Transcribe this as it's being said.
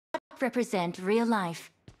not represent real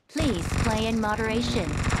life. Please play in moderation,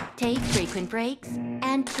 take frequent breaks,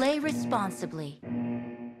 and play responsibly.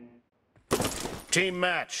 Team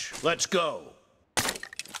match, let's go.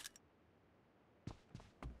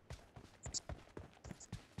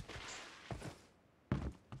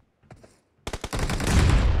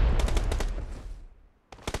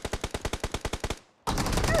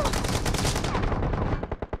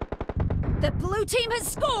 The blue team has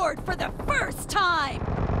scored for the first time!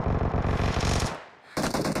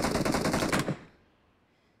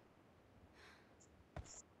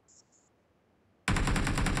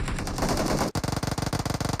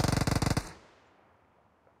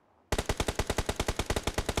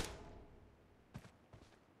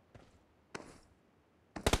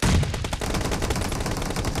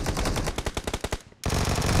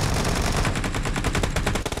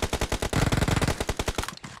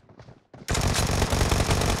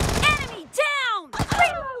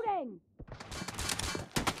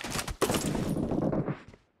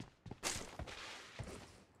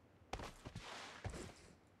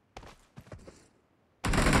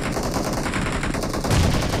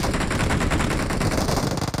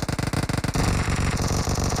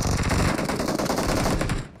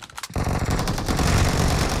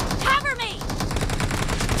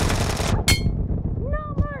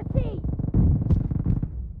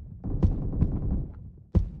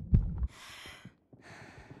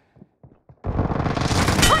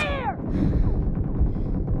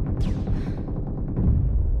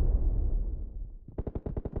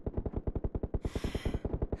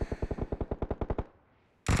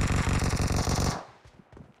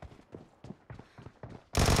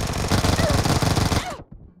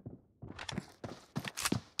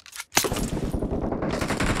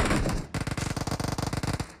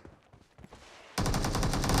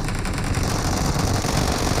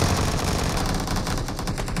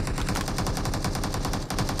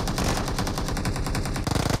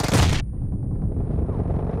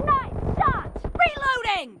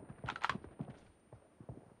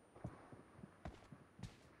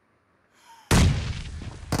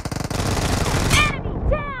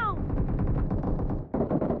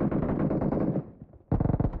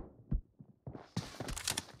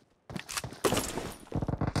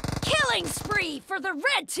 Killing spree for the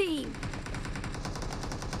red team!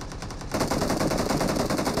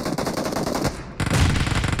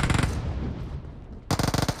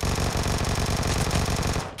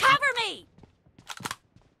 Cover me!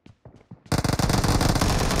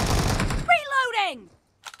 Reloading!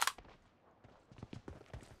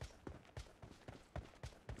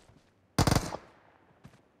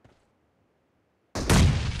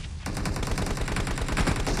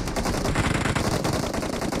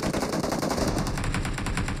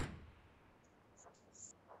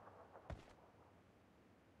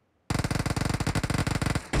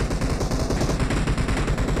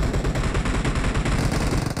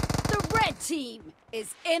 Team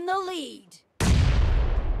is in the lead.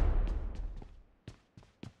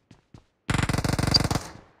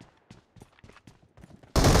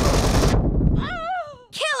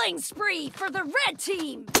 Killing spree for the red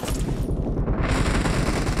team.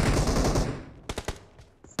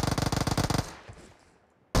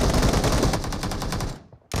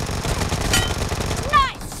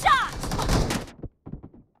 Nice shot!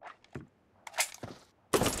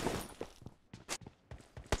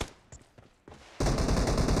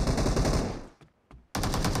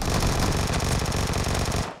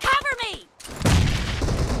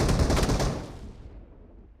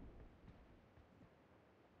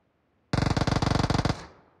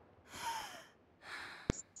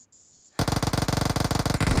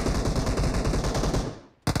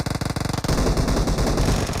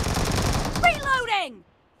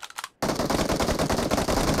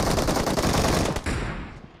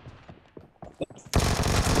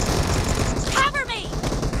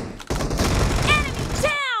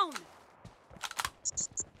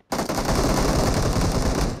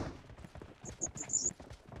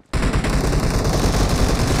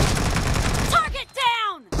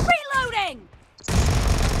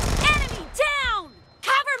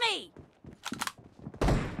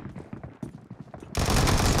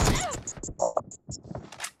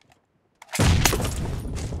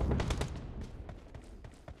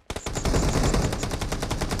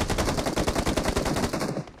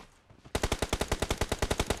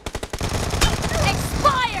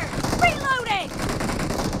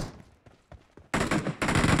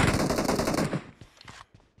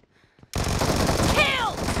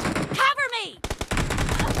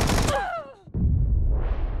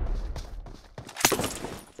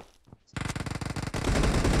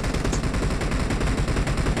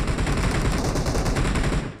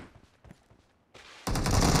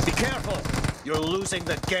 You're losing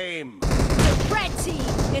the game. The red team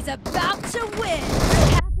is about to win.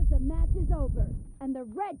 Half of the match is over, and the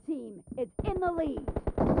red team is in the lead.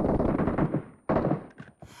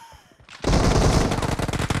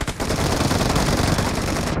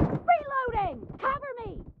 Reloading! Cover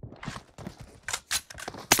me!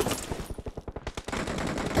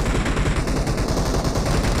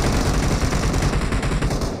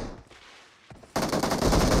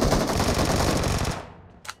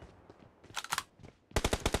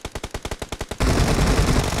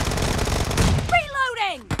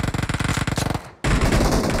 Reloading!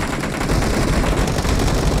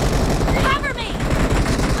 Cover me!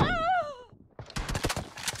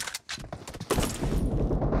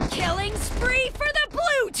 Killing spree for the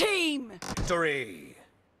blue team! Victory.